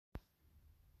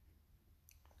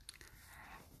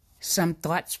Some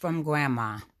thoughts from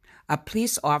Grandma. A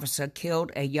police officer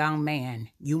killed a young man.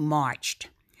 You marched.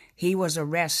 He was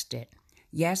arrested.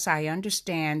 Yes, I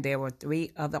understand there were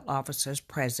 3 other officers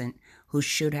present who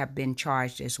should have been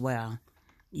charged as well.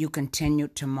 You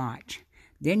continued to march.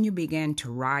 Then you began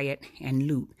to riot and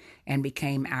loot and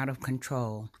became out of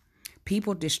control.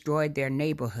 People destroyed their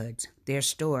neighborhoods, their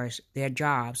stores, their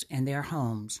jobs, and their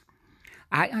homes.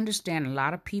 I understand a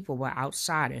lot of people were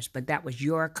outsiders, but that was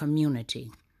your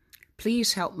community.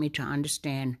 Please help me to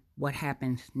understand what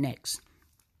happened next.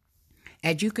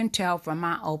 As you can tell from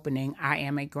my opening, I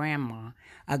am a grandma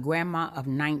of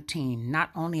 19. Not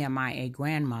only am I a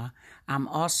grandma, I'm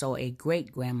also a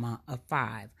great-grandma of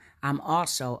 5. I'm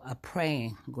also a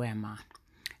praying grandma.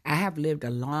 I have lived a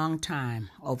long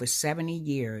time, over 70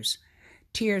 years.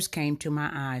 Tears came to my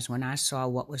eyes when I saw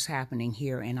what was happening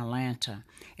here in Atlanta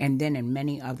and then in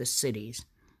many other cities.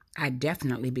 I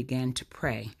definitely began to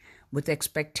pray with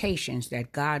expectations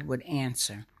that God would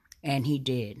answer, and He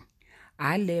did.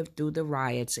 I lived through the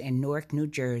riots in Newark, New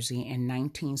Jersey in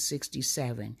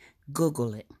 1967.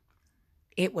 Google it.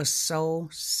 It was so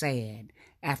sad.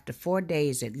 After 4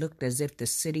 days, it looked as if the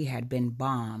city had been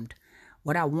bombed.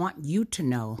 What I want you to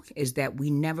know is that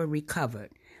we never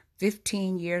recovered.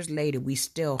 15 years later, we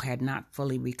still had not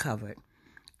fully recovered.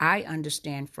 I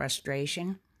understand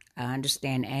frustration. I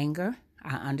understand anger.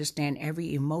 I understand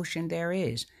every emotion there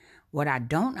is. What I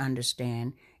don't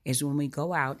understand is when we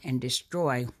go out and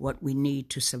destroy what we need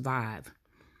to survive.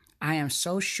 I am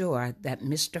so sure that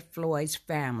Mr. Floyd's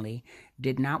family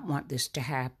did not want this to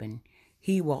happen.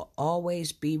 He will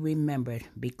always be remembered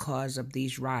because of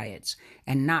these riots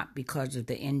and not because of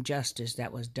the injustice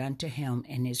that was done to him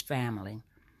and his family.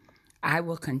 I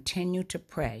will continue to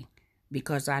pray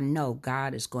because I know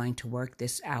God is going to work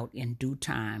this out in due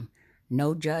time.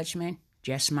 No judgment,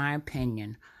 just my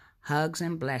opinion. Hugs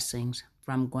and blessings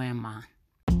from Grandma.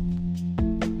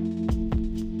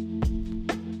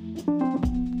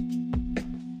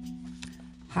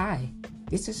 Hi,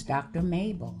 this is Dr.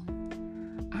 Mabel.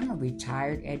 I'm a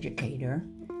retired educator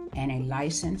and a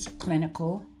licensed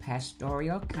clinical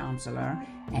pastoral counselor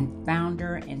and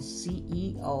founder and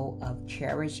CEO of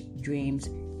Cherished Dreams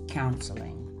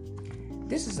Counseling.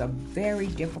 This is a very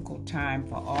difficult time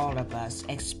for all of us,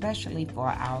 especially for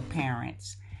our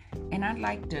parents. And I'd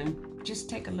like to just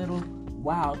take a little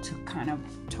while to kind of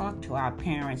talk to our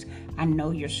parents. I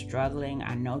know you're struggling.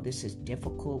 I know this is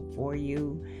difficult for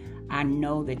you. I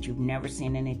know that you've never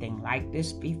seen anything like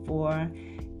this before.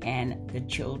 And the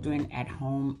children at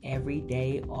home every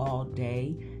day, all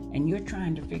day, and you're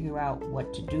trying to figure out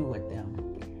what to do with them.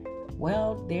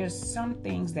 Well, there's some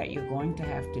things that you're going to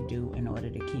have to do in order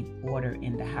to keep order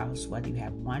in the house, whether you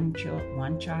have one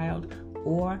child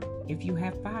or if you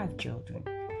have 5 children.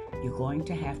 You're going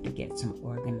to have to get some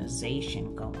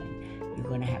organization going. You're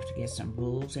going to have to get some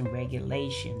rules and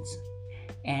regulations.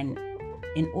 And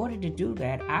in order to do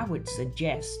that, I would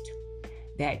suggest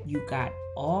that you got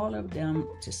all of them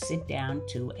to sit down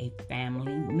to a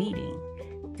family meeting.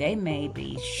 They may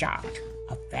be shocked.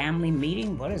 A family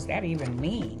meeting? What does that even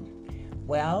mean?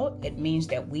 Well, it means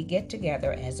that we get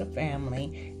together as a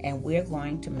family and we're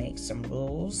going to make some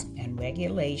rules and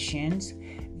regulations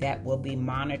that will be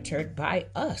monitored by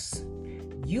us.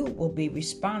 You will be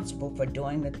responsible for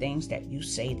doing the things that you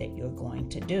say that you're going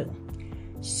to do.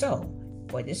 So,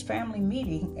 for this family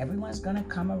meeting, everyone's going to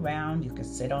come around. You can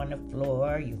sit on the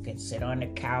floor, you can sit on the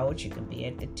couch, you can be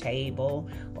at the table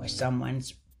or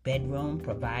someone's bedroom,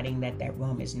 providing that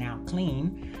room is now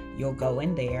clean. You'll go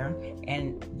in there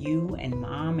and you and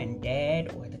mom and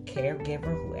dad or the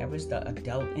caregiver, whoever's the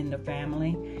adult in the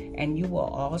family, and you will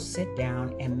all sit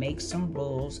down and make some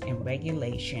rules and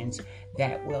regulations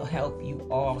that will help you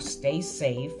all stay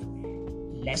safe,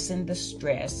 lessen the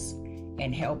stress,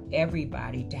 and help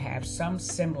everybody to have some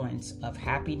semblance of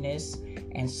happiness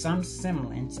and some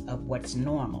semblance of what's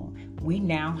normal. We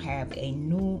now have a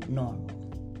new normal.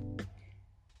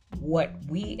 What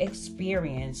we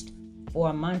experienced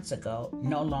 4 months ago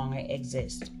no longer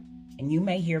exists. And you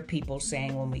may hear people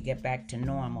saying when we get back to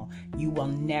normal, you will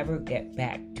never get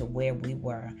back to where we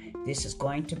were. This is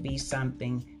going to be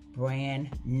something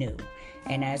brand new.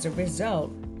 And as a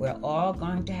result, we're all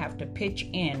going to have to pitch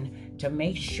in to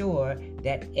make sure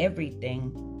that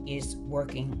everything is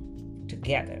working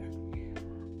together.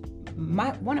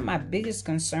 One of my biggest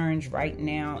concerns right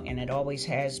now, and it always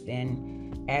has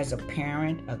been, as a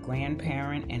parent, a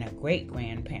grandparent, and a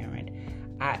great-grandparent,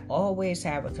 I always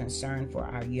have a concern for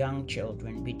our young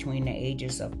children between the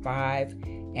ages of 5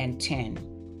 and 10,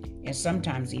 and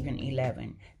sometimes even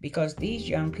 11, because these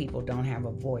young people don't have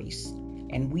a voice.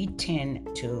 And we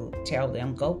tend to tell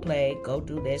them, go play, go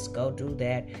do this, go do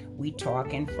that. We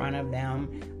talk in front of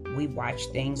them. We watch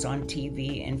things on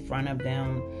TV in front of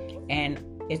them. And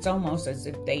it's almost as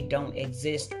if they don't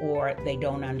exist or they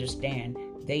don't understand.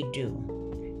 They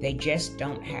do. They just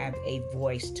don't have a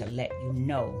voice to let you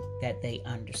know that they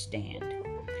understand.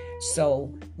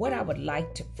 So what I would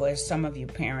like for some of you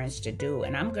parents to do,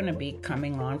 and I'm going to be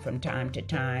coming on from time to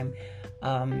time,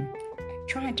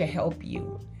 trying to help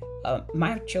you.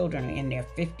 My children are in their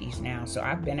 50s now, so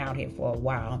I've been out here for a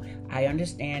while. I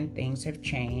understand things have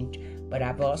changed, but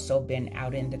I've also been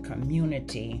out in the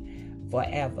community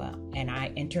forever, and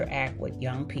I interact with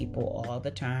young people all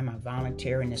the time. I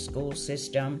volunteer in the school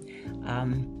system.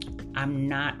 I'm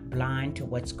not blind to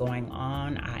what's going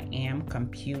on. I am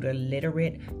computer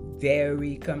literate,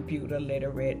 very computer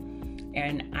literate,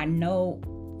 and I know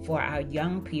for our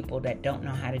young people that don't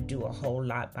know how to do a whole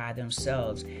lot by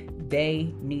themselves,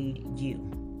 they need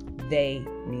you. They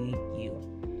need you.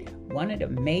 One of the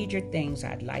major things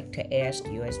I'd like to ask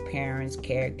you as parents,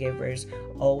 caregivers,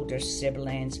 older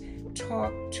siblings,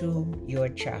 talk to your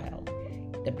child.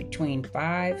 Between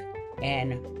 5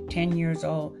 and 10 years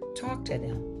old, talk to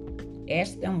them.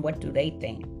 Ask them, what do they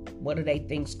think? What do they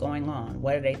think's going on?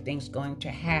 What do they think's going to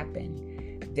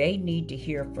happen? They need to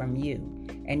hear from you.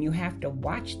 And you have to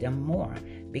watch them more,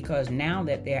 because now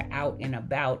that they're out and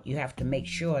about, you have to make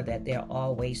sure that they're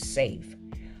always safe.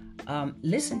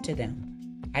 Listen to them.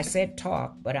 I said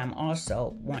talk, but I'm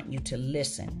also want you to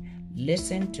listen.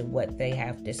 Listen to what they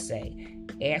have to say.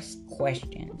 Ask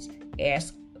questions.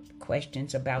 Ask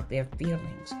questions about their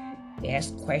feelings.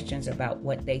 Ask questions about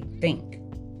what they think.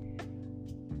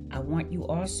 I want you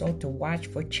also to watch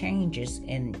for changes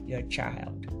in your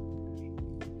child.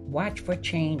 Watch for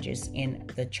changes in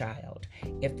the child.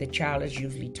 If the child is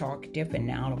usually talkative and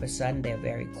now all of a sudden they're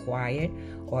very quiet,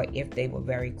 or if they were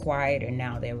very quiet and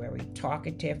now they're very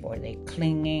talkative, or they're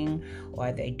clinging,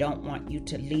 or they don't want you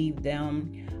to leave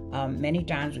them. Many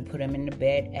times we put them in the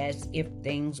bed as if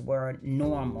things were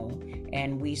normal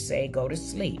and we say, go to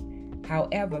sleep.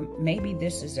 However, maybe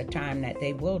this is a time that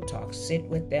they will talk. Sit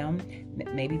with them,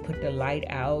 maybe put the light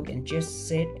out and just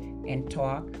sit and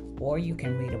talk. Or you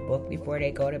can read a book before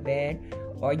they go to bed,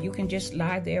 or you can just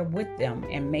lie there with them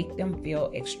and make them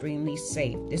feel extremely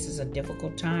safe. This is a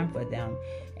difficult time for them,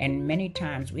 and many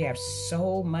times we have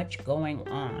so much going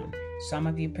on. Some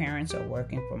of you parents are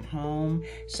working from home.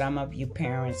 Some of you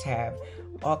parents have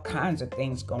all kinds of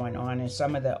things going on, and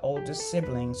some of the older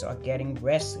siblings are getting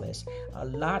restless. A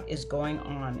lot is going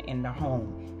on in the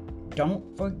home.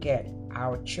 Don't forget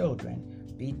our children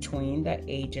between the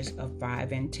ages of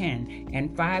 5 and 10,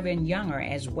 and 5 and younger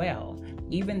as well,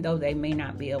 even though they may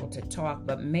not be able to talk,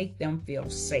 but make them feel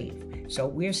safe. So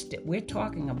we're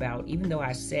talking about, even though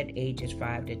I said ages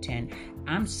 5 to 10,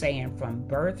 I'm saying from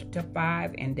birth to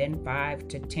 5 and then 5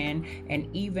 to 10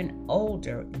 and even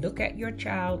older. Look at your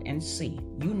child and see.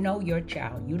 You know your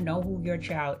child. You know who your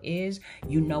child is.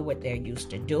 You know what they're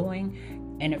used to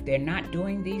doing. And if they're not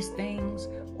doing these things,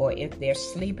 or if they're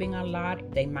sleeping a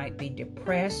lot, they might be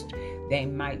depressed, they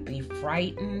might be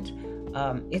frightened.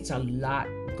 It's a lot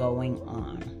going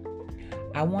on.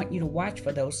 I want you to watch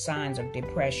for those signs of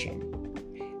depression.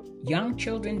 Young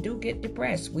children do get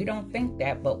depressed. We don't think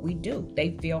that, but we do.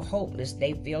 They feel hopeless.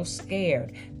 They feel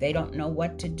scared. They don't know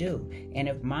what to do. And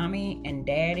if mommy and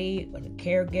daddy or the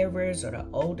caregivers or the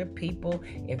older people,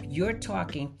 if you're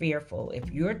talking fearful,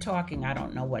 if you're talking, I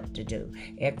don't know what to do,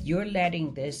 if you're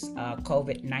letting this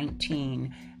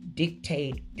COVID-19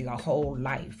 dictate your whole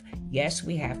life, yes,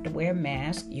 we have to wear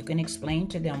masks. You can explain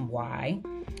to them why.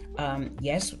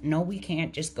 Yes, no, we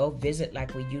can't just go visit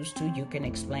like we used to. You can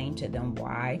explain to them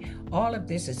why. All of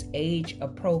this is age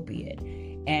appropriate.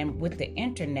 And with the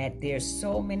internet, there's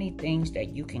so many things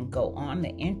that you can go on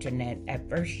the internet. At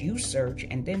first you search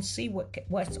and then see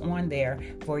what's on there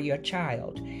for your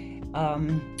child.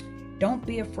 Don't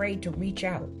be afraid to reach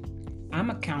out. I'm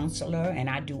a counselor and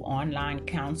I do online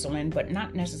counseling, but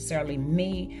not necessarily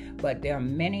me, but there are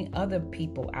many other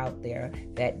people out there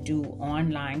that do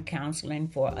online counseling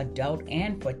for adult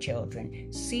and for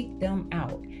children. Seek them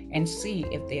out and see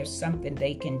if there's something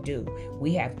they can do.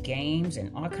 We have games and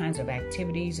all kinds of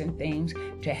activities and things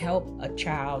to help a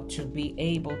child to be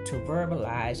able to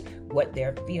verbalize what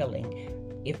they're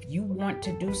feeling. If you want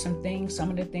to do some things, some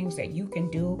of the things that you can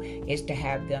do is to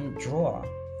have them draw.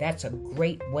 That's a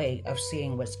great way of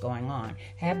seeing what's going on.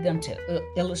 Have them to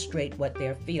illustrate what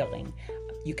they're feeling.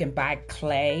 You can buy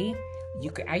clay.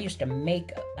 I used to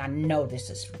make, I know this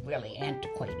is really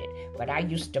antiquated, but I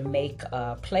used to make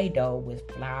Play-Doh with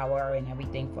flour and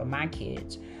everything for my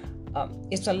kids.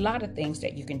 It's a lot of things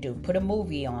that you can do. Put a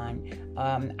movie on.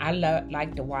 I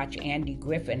like to watch Andy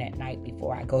Griffin at night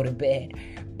before I go to bed.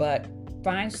 But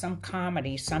find some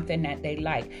comedy, something that they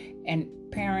like. And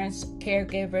parents,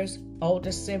 caregivers,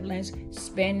 older siblings,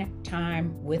 spend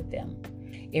time with them.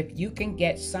 If you can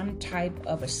get some type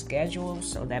of a schedule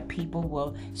so that people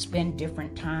will spend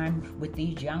different times with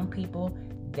these young people,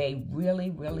 they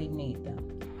really, really need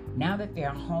them. Now that they're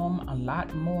home a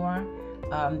lot more,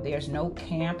 there's no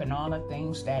camp and all the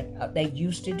things that they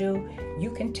used to do,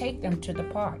 you can take them to the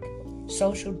park.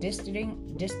 Social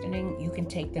distancing, you can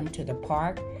take them to the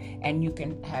park and you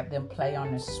can have them play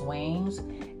on the swings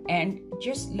and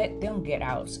just let them get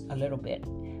out a little bit.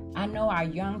 I know our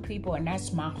young people, and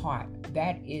that's my heart.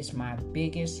 That is my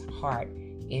biggest heart,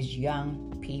 is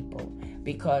young people,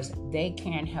 because they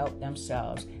can't help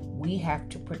themselves. We have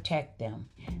to protect them.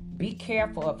 Be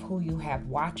careful of who you have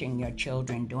watching your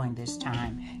children during this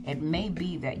time. It may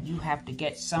be that you have to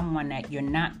get someone that you're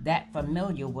not that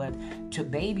familiar with to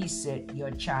babysit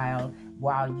your child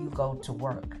while you go to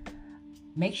work.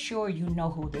 Make sure you know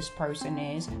who this person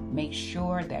is. Make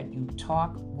sure that you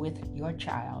talk with your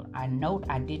child. I note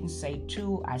I didn't say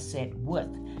to, I said with.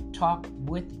 Talk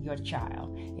with your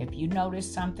child. If you notice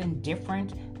something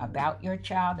different about your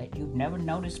child that you've never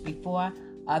noticed before,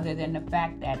 other than the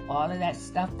fact that all of that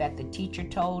stuff that the teacher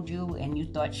told you and you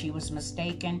thought she was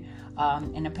mistaken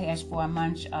in the past 4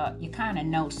 months, you kind of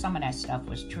know some of that stuff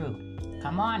was true.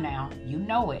 Come on now, you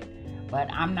know it. But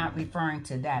I'm not referring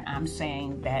to that. I'm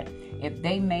saying that if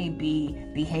they may be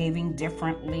behaving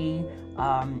differently,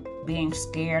 being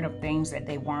scared of things that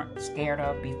they weren't scared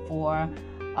of before,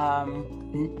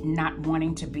 not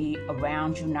wanting to be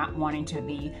around you, not wanting to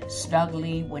be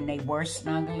snuggly when they were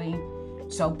snuggly.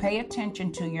 So pay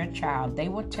attention to your child. They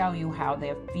will tell you how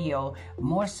they feel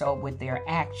more so with their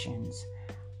actions.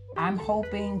 I'm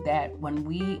hoping that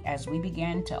as we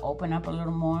begin to open up a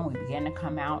little more, we begin to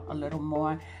come out a little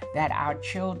more, that our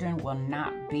children will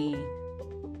not be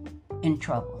in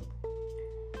trouble.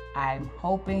 I'm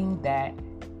hoping that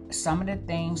some of the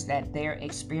things that they're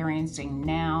experiencing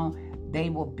now, they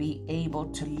will be able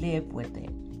to live with it.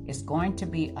 It's going to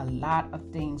be a lot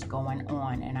of things going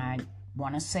on, and I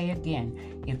want to say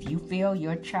again, if you feel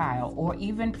your child, or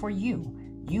even for you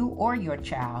or your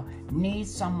child needs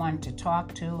someone to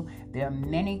talk to, there are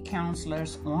many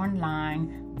counselors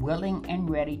online willing and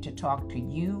ready to talk to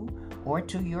you or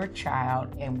to your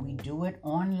child, and we do it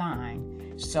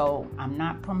online. So I'm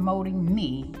not promoting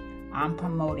me, I'm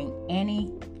promoting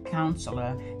any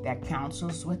counselor that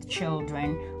counsels with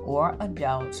children or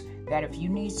adults, that if you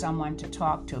need someone to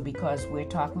talk to, because we're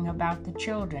talking about the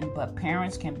children, but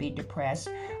parents can be depressed,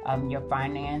 your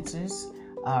finances,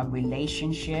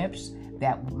 relationships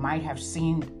that might have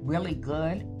seemed really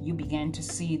good, you begin to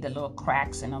see the little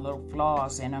cracks and the little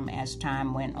flaws in them as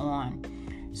time went on.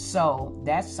 So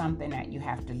that's something that you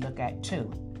have to look at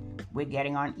too. We're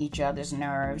getting on each other's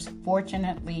nerves.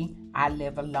 Fortunately, I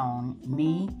live alone,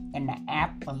 me and the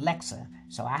app Alexa,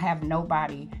 so I have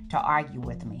nobody to argue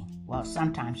with me. Well,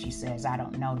 sometimes she says, I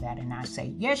don't know that, and I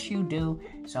say, yes, you do,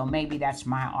 so maybe that's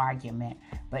my argument.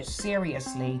 But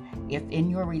seriously, if in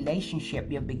your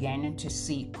relationship you're beginning to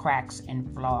see cracks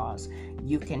and flaws,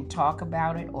 you can talk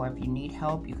about it, or if you need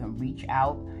help, you can reach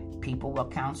out. People will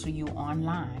counsel you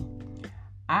online.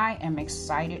 I am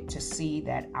excited to see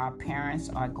that our parents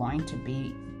are going to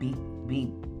be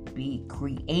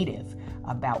creative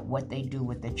about what they do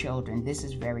with the children. This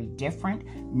is very different.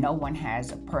 No one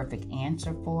has a perfect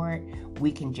answer for it.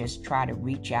 We can just try to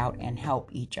reach out and help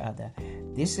each other.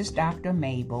 This is Dr.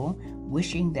 Mabel,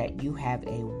 wishing that you have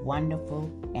a wonderful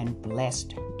and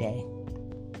blessed day.